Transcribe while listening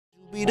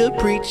Be the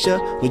preacher,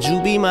 would you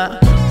be my?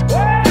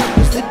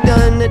 It's the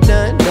done.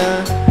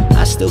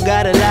 I still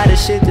got a lot of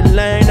shit to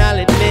learn, I'll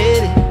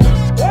admit it.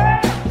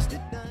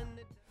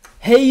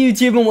 Hey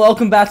YouTube, and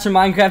welcome back to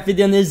Minecraft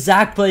video. And this is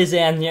Zach Plays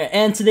and here,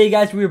 and today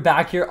guys we are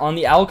back here on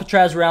the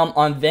Alcatraz realm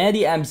on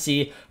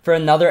VanityMC for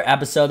another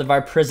episode of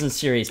our prison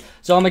series.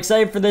 So I'm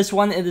excited for this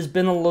one. It has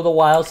been a little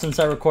while since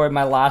I recorded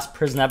my last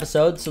prison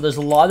episode, so there's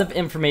a lot of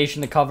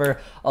information to cover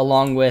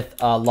along with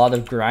a lot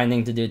of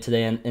grinding to do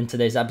today in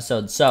today's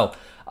episode. So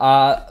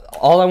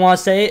all I want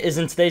to say is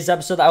in today's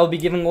episode, I will be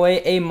giving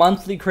away a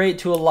monthly crate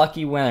to a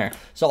lucky winner.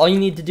 So all you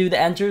need to do to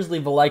enter is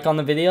leave a like on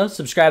the video,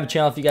 subscribe to the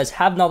channel if you guys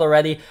have not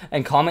already,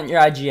 and comment your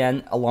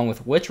IGN along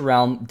with which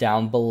realm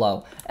down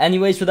below.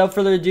 Anyways, without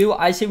further ado,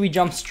 I say we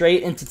jump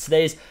straight into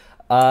today's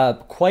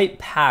quite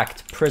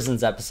packed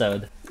prisons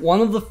episode.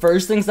 One of the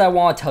first things that I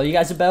want to tell you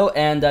guys about,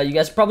 and you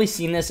guys have probably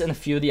seen this in a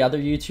few of the other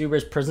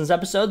YouTubers' prisons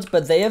episodes,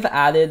 but they have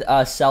added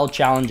cell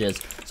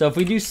challenges. So if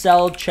we do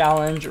cell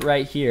challenge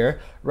right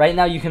here, right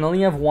now you can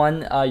only have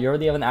one. You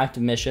already have an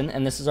active mission,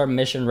 and this is our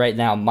mission right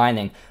now,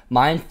 mining.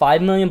 Mine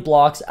 5 million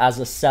blocks as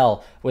a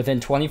cell within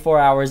 24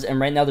 hours,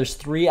 and right now there's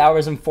 3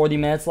 hours and 40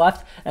 minutes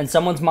left, and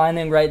someone's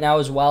mining right now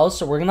as well.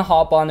 So we're gonna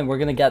hop on and we're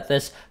gonna get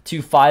this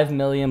to 5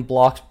 million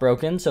blocks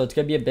broken. So it's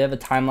gonna be a bit of a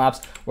time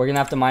lapse. We're gonna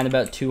have to mine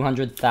about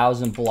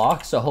 200,000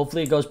 blocks, so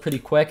hopefully it goes pretty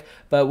quick,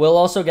 but we'll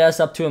also get us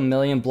up to 1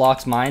 million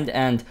blocks mined.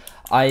 And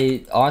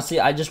I honestly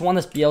just want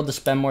to be able to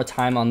spend more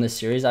time on this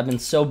series. I've been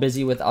so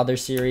busy with other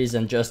series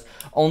and just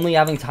only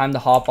having time to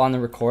hop on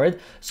and record.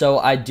 So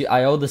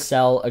I owe the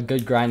cell a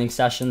good grinding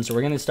session. So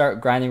we're going to start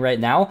grinding right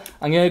now.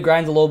 I'm going to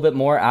grind a little bit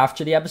more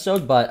after the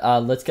episode, but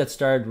let's get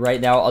started right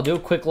now. I'll do a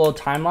quick little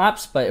time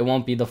lapse, but it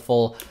won't be the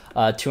full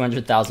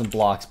 200,000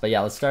 blocks. But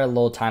yeah, let's start a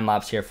little time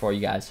lapse here for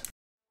you guys.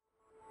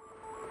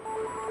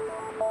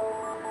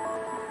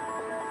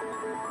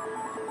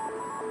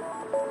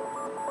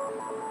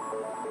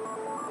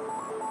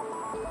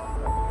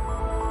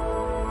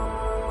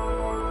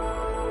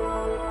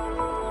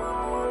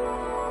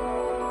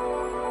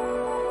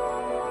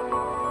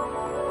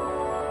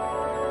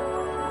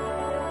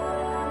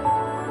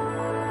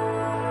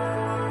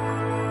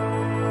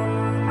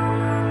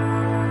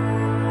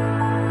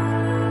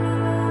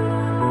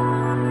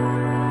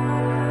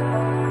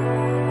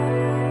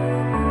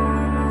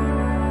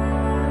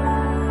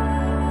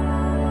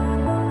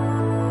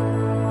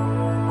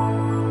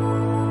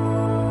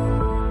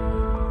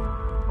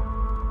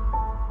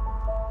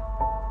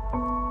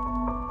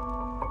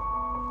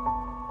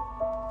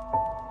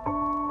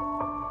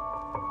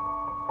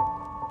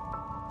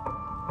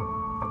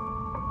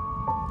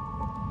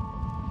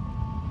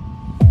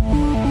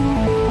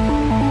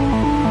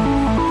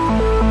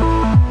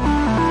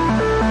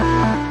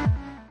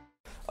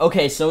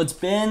 Okay, so it's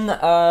been,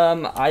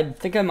 I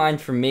think I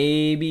mined for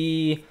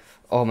maybe,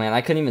 oh man,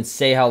 I couldn't even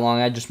say how long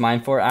I just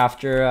mined for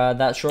after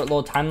that short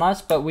little time lapse,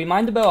 but we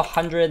mined about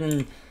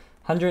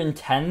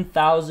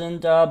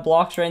 110,000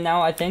 blocks right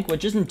now, I think,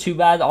 which isn't too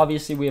bad.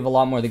 Obviously, we have a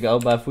lot more to go,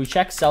 but if we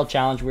check cell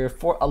challenge, we were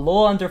a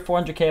little under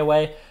 400k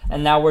away,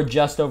 and now we're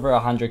just over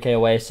 100k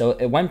away, so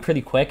it went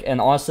pretty quick. And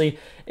honestly,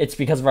 it's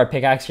because of our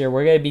pickaxe here.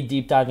 We're going to be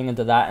deep diving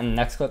into that in the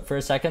next clip for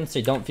a second, so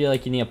you don't feel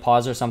like you need a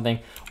pause or something.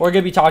 We're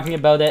going to be talking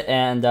about it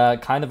and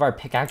kind of our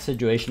pickaxe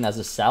situation as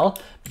a cell,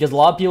 because a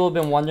lot of people have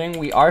been wondering.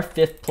 We are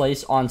 5th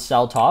place on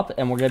cell top,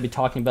 and we're going to be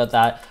talking about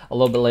that a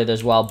little bit later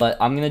as well. But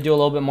I'm going to do a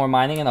little bit more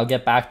mining, and I'll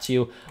get back to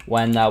you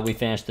when we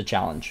finish the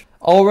challenge.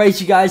 Alright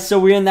you guys, so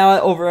we are now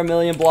at over 1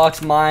 million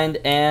blocks mined,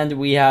 and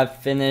we have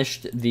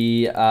finished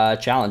the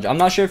challenge. I'm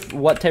not sure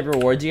what type of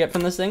rewards you get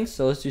from this thing,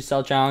 so let's do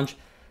cell challenge.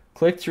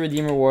 Click to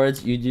redeem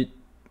rewards. You do.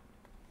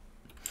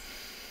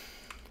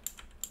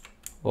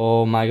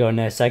 Oh my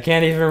goodness, I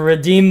can't even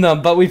redeem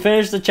them, but we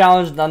finished the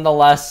challenge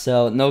nonetheless,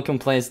 so no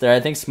complaints there. I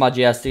think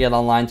Smudgy has to get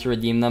online to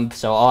redeem them,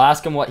 so I'll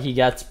ask him what he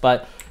gets.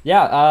 But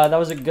yeah, that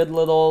was a good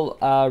little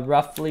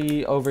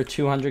roughly over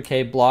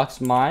 200k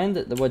blocks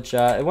mined, which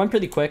it went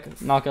pretty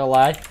quick, not gonna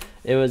lie.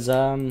 It was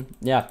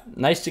yeah,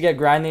 nice to get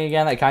grinding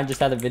again. I kind of just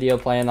had a video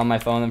playing on my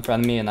phone in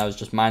front of me, and I was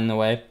just mining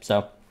away.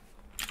 So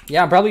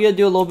yeah, I'm probably gonna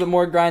do a little bit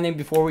more grinding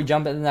before we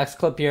jump into the next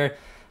clip here,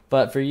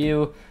 but for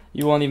you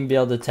won't even be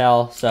able to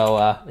tell. So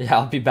yeah,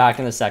 I'll be back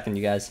in a second,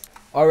 you guys.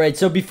 Alright,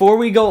 so before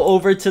we go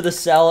over to the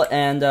cell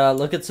and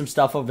look at some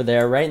stuff over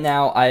there, right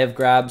now I have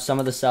grabbed some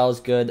of the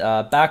cell's good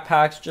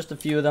backpacks, just a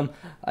few of them.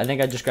 I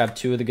think I just grabbed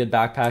 2 of the good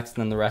backpacks, and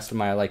then the rest of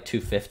them are like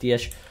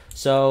 250-ish.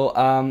 So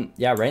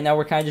yeah, right now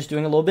we're kind of just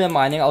doing a little bit of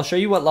mining. I'll show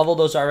you what level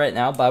those are right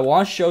now, but I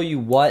want to show you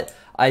what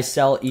I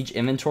sell each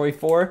inventory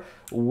for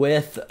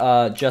with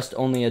just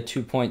only a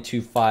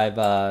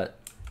 2.25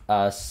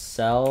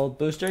 cell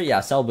booster. Yeah,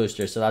 cell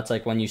booster. So that's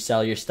like when you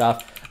sell your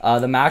stuff.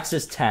 The max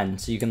is 10,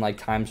 so you can like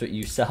times what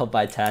you sell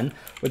by 10,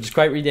 which is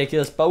quite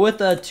ridiculous. But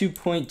with a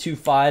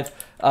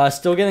 2.25,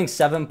 still getting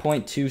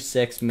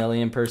 7.26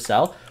 million per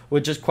cell,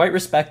 which is quite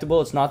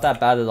respectable. It's not that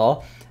bad at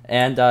all.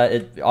 And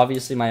it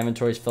obviously my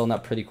inventory is filling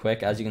up pretty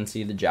quick. As you can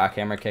see, the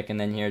jackhammer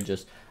kicking in here,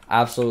 just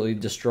absolutely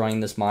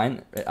destroying this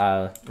mine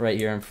right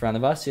here in front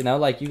of us. You know,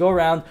 like you go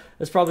around,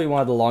 it's probably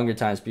one of the longer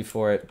times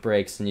before it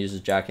breaks and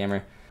uses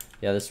jackhammer.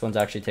 Yeah, this one's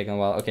actually taking a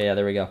while. Okay, yeah,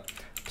 there we go.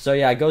 So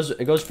yeah, it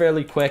goes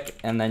fairly quick,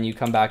 and then you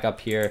come back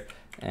up here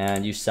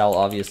and you sell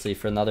obviously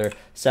for another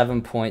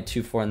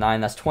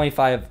 7.249. That's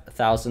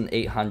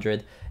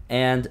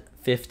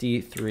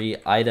 25,853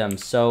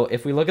 items. So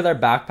if we look at our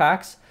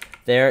backpacks,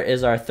 there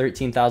is our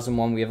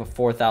 13,001. We have a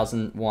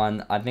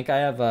 4,001. I think I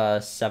have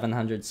a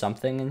 700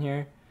 something in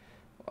here.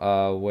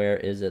 Where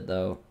is it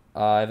though?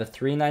 I have a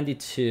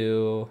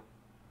 392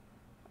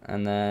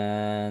 and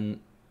then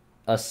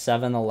a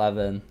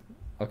 711.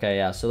 Okay,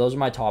 yeah, so those are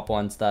my top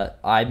ones that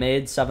I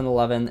made,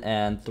 711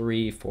 and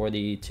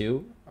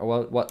 342,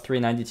 or what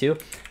 392.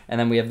 And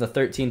then we have the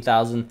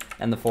 13,000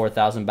 and the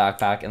 4,000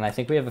 backpack, and I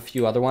think we have a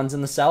few other ones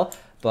in the cell,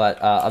 but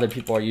other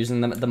people are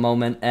using them at the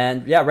moment.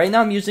 And yeah, right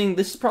now I'm using,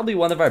 this is probably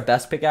one of our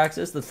best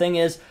pickaxes. The thing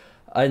is,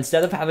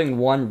 instead of having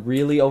one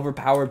really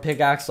overpowered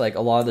pickaxe like a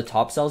lot of the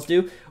top cells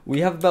do, we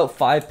have about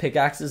 5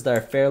 pickaxes that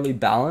are fairly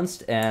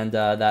balanced and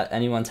that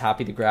anyone's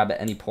happy to grab at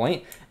any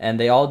point, and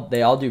they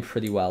all do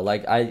pretty well.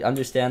 Like, I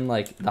understand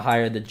like the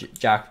higher the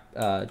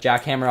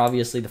jackhammer,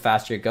 obviously the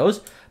faster it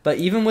goes, but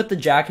even with the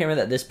jackhammer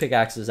that this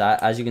pickaxe is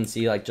at, as you can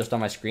see like just on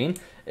my screen,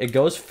 it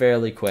goes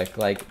fairly quick.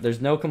 Like,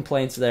 there's no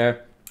complaints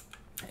there.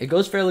 It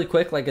goes fairly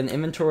quick. Like, an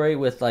inventory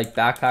with like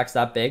backpacks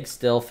that big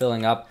still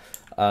filling up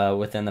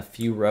within a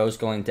few rows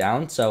going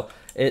down. So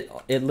it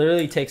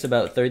literally takes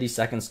about 30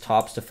 seconds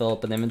tops to fill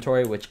up an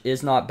inventory, which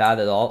is not bad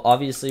at all.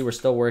 Obviously, we're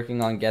still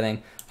working on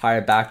getting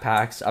higher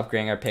backpacks,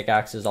 upgrading our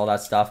pickaxes, all that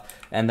stuff.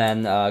 And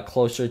then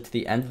closer to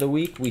the end of the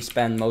week, we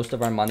spend most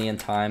of our money and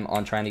time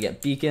on trying to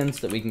get beacons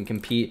that we can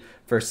compete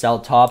for cell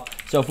top.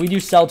 So if we do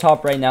cell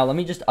top right now, let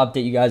me just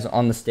update you guys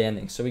on the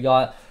standings. So we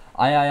got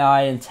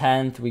III in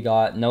 10th, we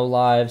got No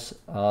Lives,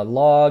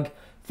 Log,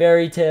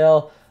 Fairy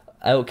Tale,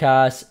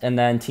 Outcast, and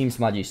then Team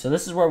Smudgy. So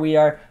this is where we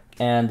are,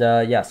 and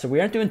yeah, so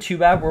we aren't doing too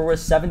bad. We're worth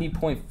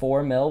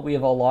 70.4 mil. We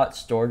have a lot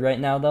stored right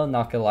now though,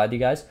 not gonna lie to you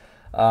guys.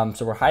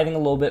 So we're hiding a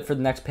little bit for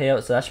the next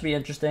payout, so that should be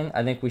interesting.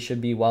 I think we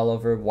should be well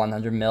over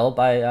 100 mil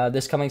by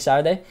this coming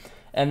Saturday.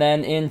 And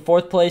then in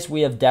 4th place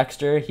we have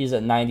Dexter. He's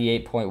at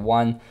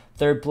 98.1.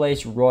 3rd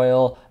place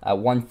Royal at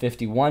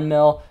 151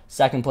 mil.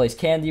 2nd place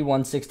Candy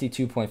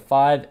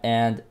 162.5,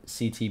 and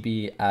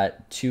CTB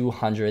at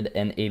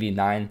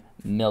 289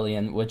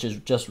 million, which is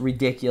just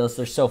ridiculous.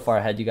 They're so far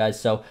ahead, you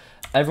guys. So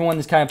everyone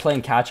is kind of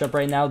playing catch up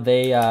right now.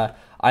 They I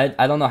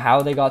don't know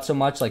how they got so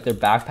much. Like, their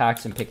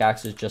backpacks and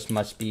pickaxes just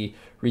must be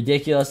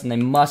ridiculous, and they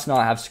must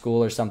not have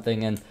school or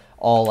something and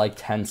all like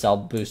 10 cell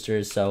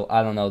boosters. So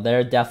I don't know,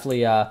 they're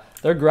definitely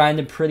they're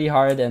grinding pretty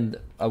hard, and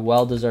a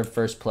well-deserved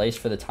 1st place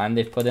for the time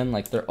they've put in.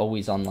 Like, they're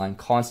always online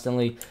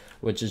constantly,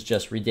 which is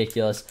just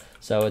ridiculous.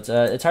 So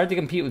it's hard to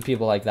compete with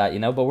people like that, you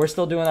know, but we're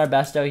still doing our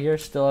best out here,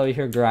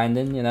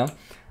 grinding, you know.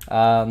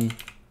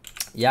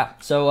 Yeah,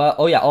 so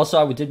oh yeah,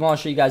 also I did want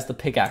to show you guys the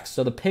pickaxe.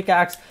 So the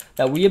pickaxe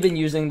that we have been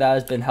using that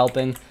has been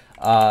helping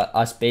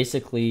us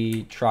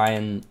basically try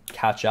and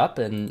catch up,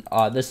 and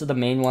this is the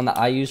main one that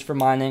I use for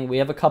mining. We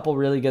have a couple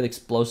really good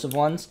explosive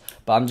ones,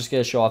 but I'm just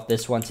going to show off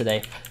this one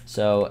today.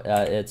 So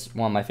it's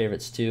one of my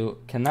favorites too.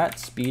 Can that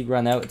speed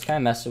run out? It's kind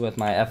of messing with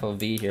my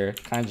FOV here,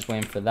 kind of just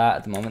waiting for that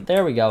at the moment.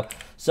 There we go.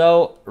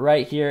 So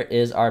right here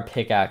is our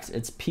pickaxe.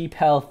 It's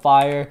P-Pel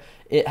Fire.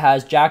 It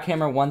has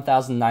Jackhammer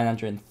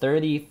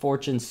 1930,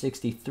 Fortune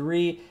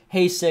 63,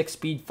 Hay 6,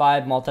 Speed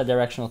 5,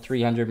 Multi-Directional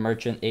 300,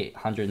 Merchant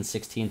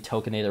 816,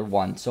 Tokenator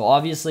 1. So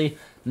obviously,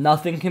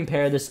 nothing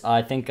compared this.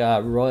 I think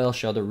Royal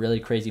showed a really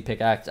crazy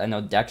pickaxe. I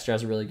know Dexter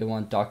has a really good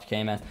one, Dr.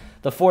 K-Man.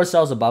 The 4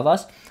 cells above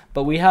us,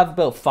 but we have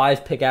about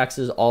 5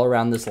 pickaxes all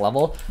around this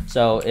level.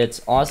 So it's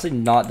honestly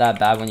not that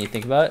bad when you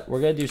think about it. We're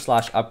going to do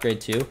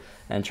 /upgrade too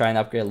and try and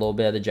upgrade a little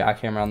bit of the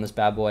Jackhammer on this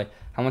bad boy.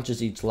 How much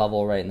is each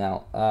level right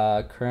now?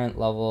 Current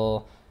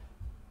level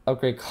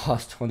upgrade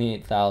cost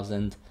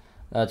 28,000.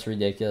 That's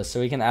ridiculous. So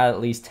we can add at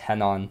least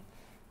 10 on,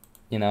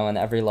 you know, and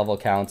every level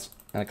counts,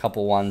 and a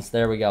couple ones.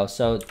 There we go.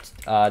 So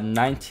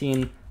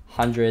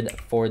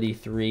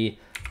 1943,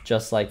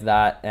 just like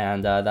that,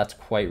 and that's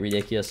quite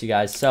ridiculous, you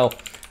guys. So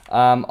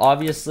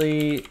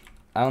obviously,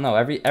 I don't know.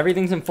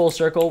 Everything's in full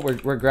circle.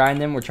 We're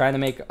grinding. We're trying to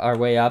make our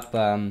way up.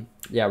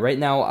 Yeah, right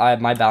now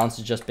my balance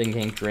has just been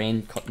getting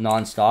drained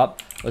nonstop.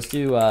 Let's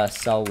do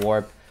Cell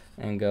Warp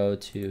and go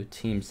to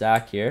Team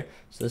Zach here.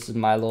 So this is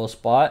my little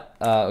spot.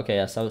 Okay,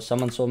 yeah, so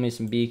someone sold me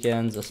some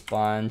beacons, a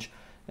sponge,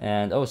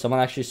 and oh, someone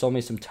actually sold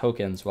me some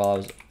tokens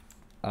while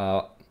I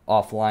was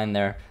offline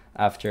there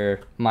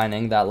after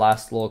mining that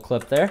last little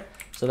clip there.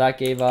 So that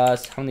gave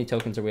us, how many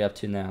tokens are we up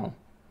to now?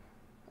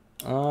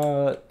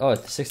 Oh,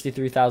 it's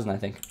 63,000, I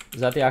think.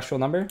 Is that the actual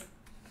number?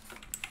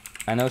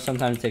 I know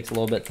sometimes it takes a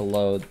little bit to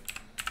load.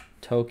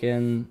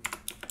 Token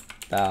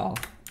Val.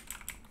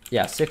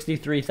 Yeah,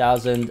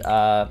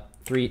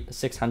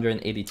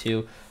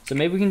 63,682. So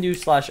maybe we can do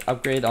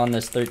 /upgrade on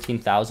this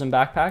 13,000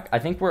 backpack. I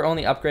think we're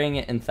only upgrading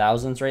it in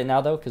thousands right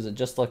now though, because it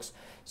just looks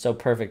so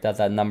perfect at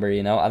that number,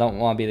 you know. I don't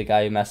want to be the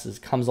guy who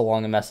comes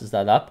along and messes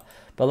that up.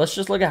 But let's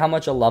just look at how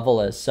much a level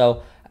is.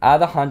 So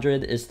Add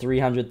 100 is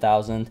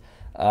 300,000.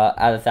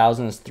 Add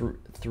 1,000 is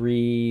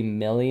 3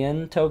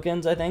 million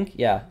tokens, I think.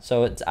 Yeah,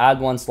 so it's add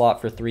 1 slot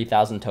for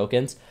 3,000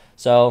 tokens.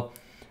 So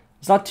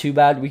it's not too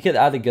bad. We could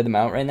add a good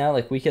amount right now.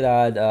 Like we could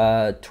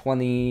add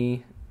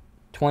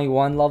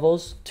 21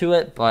 levels to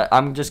it, but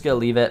I'm just gonna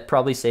leave it.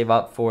 Probably save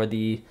up for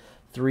the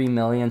 3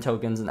 million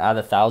tokens and add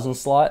 1,000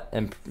 slot,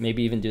 and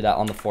maybe even do that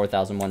on the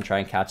 4,000 one. Try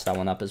and catch that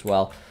one up as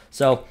well.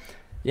 So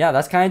yeah,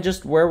 that's kind of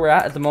just where we're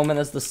at the moment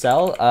as the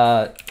sell.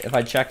 If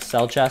I check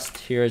sell chest,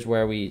 here's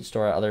where we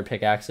store our other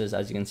pickaxes.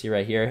 As you can see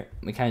right here,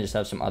 we kind of just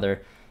have some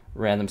other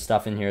random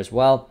stuff in here as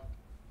well.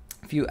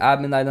 A few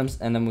admin items,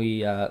 and then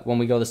we when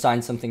we go to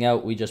sign something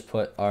out, we just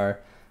put our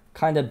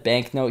kind of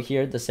banknote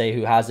here to say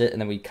who has it, and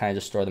then we kind of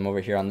just store them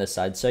over here on this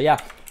side. So yeah,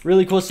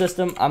 really cool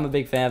system. I'm a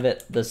big fan of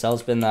it. The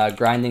sell's been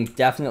grinding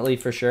definitely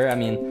for sure. I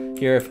mean,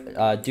 here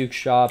Duke's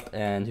shop,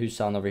 and who's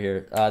selling over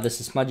here? This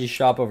is Smudgy's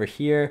shop over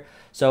here.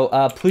 So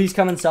please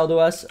come and sell to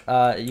us.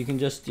 You can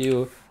just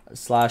do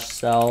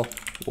 /sell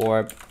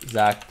warp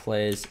Zach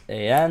plays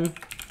AN,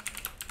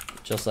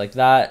 just like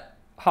that.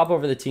 Hop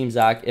over to Team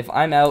Zach. If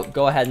I'm out,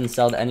 go ahead and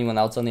sell to anyone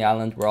else on the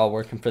island. We're all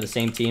working for the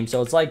same team,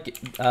 so it's like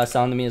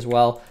selling to me as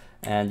well.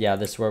 And yeah,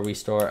 this is where we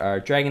store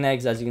our dragon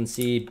eggs, as you can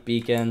see.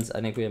 Beacons.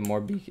 I think we have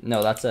more beacons.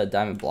 No, that's a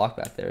diamond block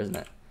back there, isn't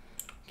it?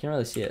 Can't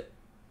really see it.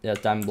 Yeah,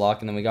 diamond block,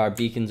 and then we got our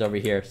beacons over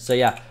here. So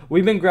yeah,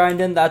 we've been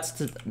grinding, that's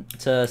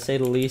to say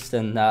the least,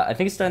 and I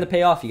think it's starting to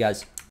pay off, you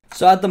guys.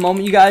 So at the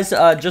moment, you guys,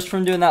 just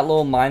from doing that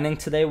little mining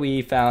today,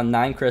 we found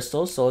 9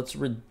 crystals. So let's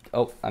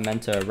oh, I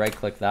meant to right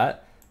click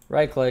that.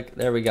 Right click,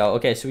 there we go.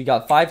 Okay, so we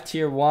got 5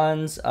 tier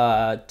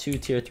 1s, 2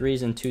 tier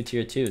 3s, and 2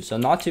 tier 2s. So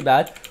not too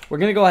bad. We're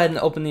gonna go ahead and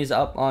open these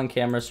up on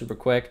camera super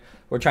quick.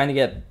 We're trying to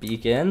get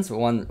beacons,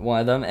 one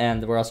of them,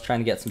 and we're also trying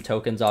to get some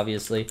tokens,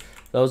 obviously.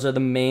 Those are the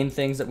main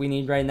things that we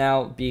need right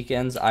now.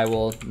 Beacons, I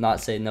will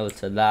not say no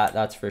to that,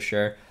 that's for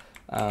sure.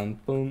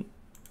 Boom.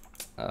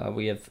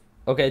 We have,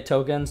 okay,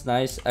 tokens,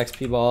 nice.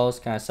 XP balls,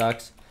 kind of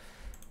sucks.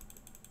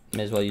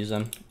 May as well use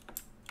them.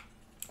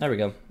 There we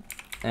go.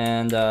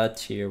 And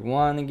tier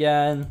 1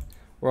 again.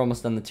 We're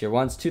almost done the tier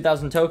 1s.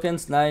 2,000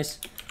 tokens, nice.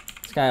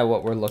 It's kind of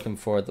what we're looking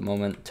for at the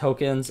moment.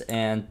 Tokens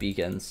and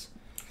beacons.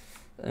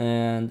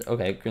 And,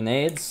 okay,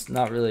 grenades.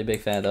 Not really a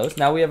big fan of those.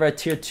 Now we have our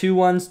tier 2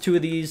 ones, 2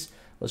 of these.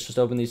 Let's just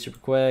open these super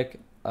quick.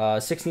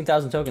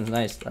 16,000 tokens,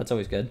 nice. That's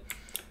always good.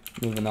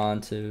 Moving on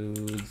to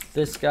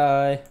this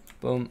guy.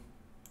 Boom.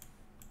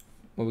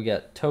 What we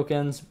get?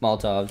 Tokens,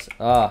 Molotovs.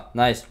 Ah,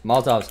 nice.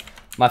 Molotovs.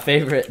 My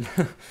favorite.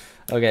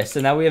 Okay,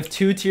 so now we have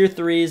 2 tier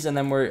 3s, and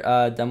then we're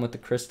done with the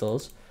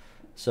crystals.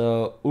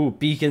 So, ooh,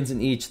 beacons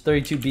in each.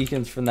 32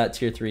 beacons from that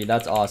tier 3.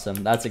 That's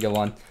awesome. That's a good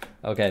one.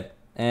 Okay,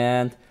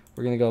 and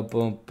we're going to go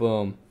boom,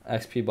 boom.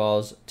 XP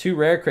balls. 2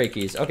 rare crate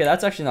keys. Okay,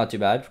 that's actually not too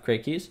bad.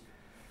 Crate keys.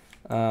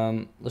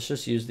 Let's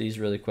just use these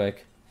really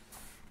quick.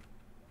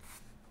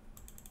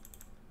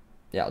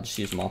 Yeah, I'll just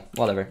use them all.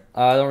 Whatever.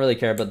 I don't really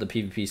care about the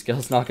PvP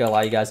skills, not gonna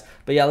lie, you guys.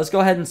 But yeah, let's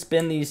go ahead and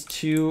spin these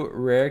 2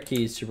 rare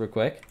keys super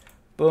quick.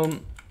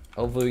 Boom.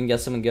 Hopefully we can get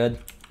something good.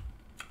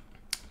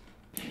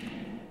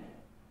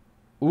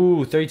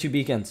 Ooh, 32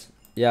 beacons.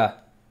 Yeah.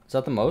 Is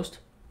that the most?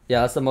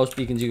 Yeah, that's the most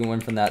beacons you can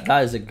win from that.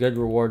 That is a good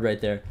reward right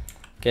there.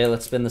 Okay,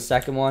 let's spin the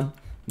second one.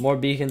 More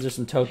beacons or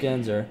some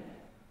tokens or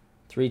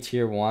 3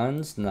 tier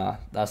 1s. Nah,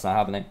 that's not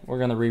happening. We're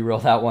going to re-roll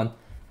that one.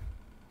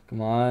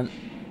 Come on.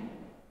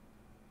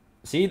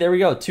 See, there we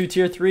go. 2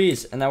 tier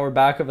 3s. And now we're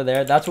back over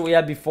there. That's what we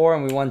had before,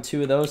 and we won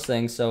 2 of those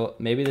things. So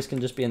maybe this can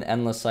just be an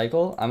endless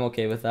cycle. I'm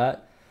okay with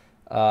that.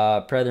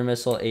 Predator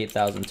missile,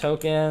 8,000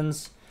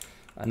 tokens.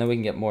 I know we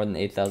can get more than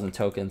 8,000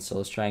 tokens, so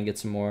let's try and get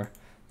some more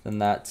than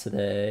that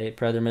today.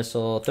 Predator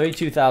missile,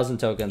 32,000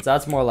 tokens.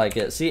 That's more like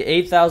it. See,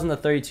 8,000 to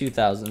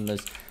 32,000.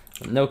 There's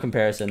no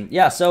comparison.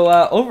 Yeah, so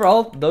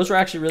overall, those were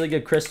actually really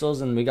good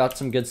crystals, and we got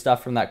some good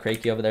stuff from that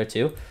crate key over there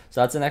too.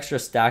 So that's an extra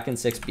stack and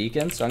 6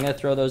 beacons. So I'm going to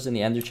throw those in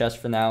the ender chest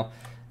for now,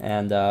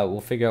 and we'll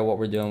figure out what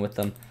we're doing with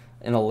them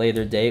in a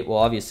later date. Well,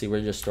 obviously,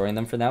 we're just storing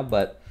them for now,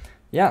 but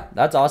yeah,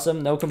 that's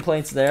awesome. No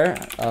complaints there.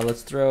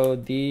 Let's throw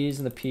these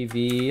in the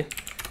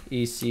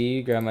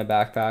PvEC. Grab my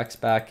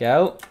backpacks back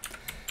out.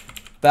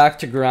 Back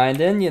to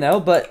grinding, you know.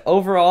 But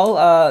overall,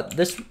 I'm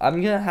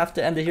going to have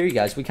to end it here, you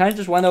guys. We kind of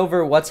just went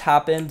over what's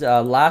happened.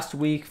 Last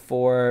week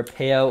for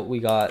payout, we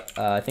got,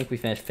 I think we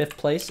finished 5th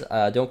place.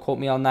 Don't quote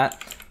me on that.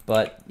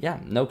 But yeah,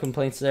 no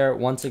complaints there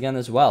once again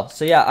as well.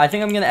 So yeah, I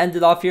think I'm going to end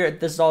it off here.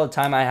 This is all the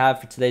time I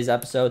have for today's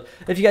episode.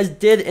 If you guys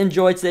did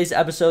enjoy today's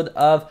episode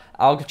of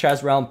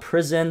Alcatraz Realm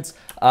Prisons,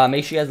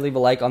 make sure you guys leave a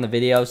like on the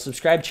video.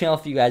 Subscribe channel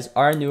if you guys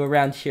are new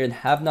around here and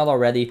have not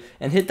already.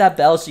 And hit that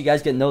bell so you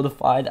guys get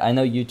notified. I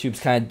know YouTube's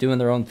kind of doing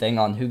their own thing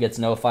on who gets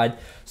notified.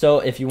 So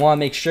if you want to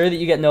make sure that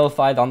you get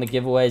notified on the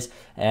giveaways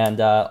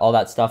and all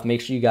that stuff, make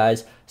sure you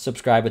guys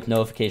subscribe with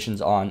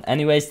notifications on.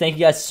 Anyways, thank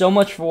you guys so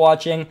much for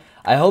watching.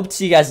 I hope to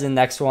see you guys in the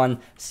next one.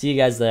 See you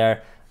guys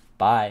there.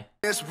 Bye.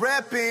 It's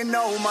reppin',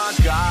 oh my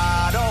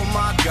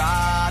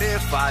God,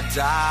 if I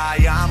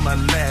die, I'm a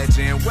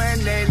legend.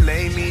 When they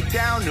lay me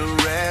down to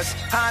rest,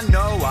 I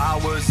know I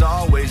was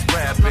always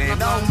reppin',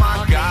 oh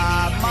my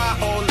God, my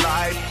whole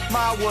life,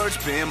 my my words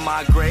been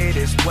my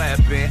greatest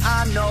weapon.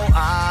 I know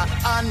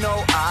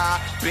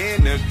I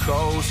been the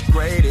coast's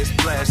greatest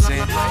blessing.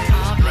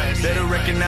 Better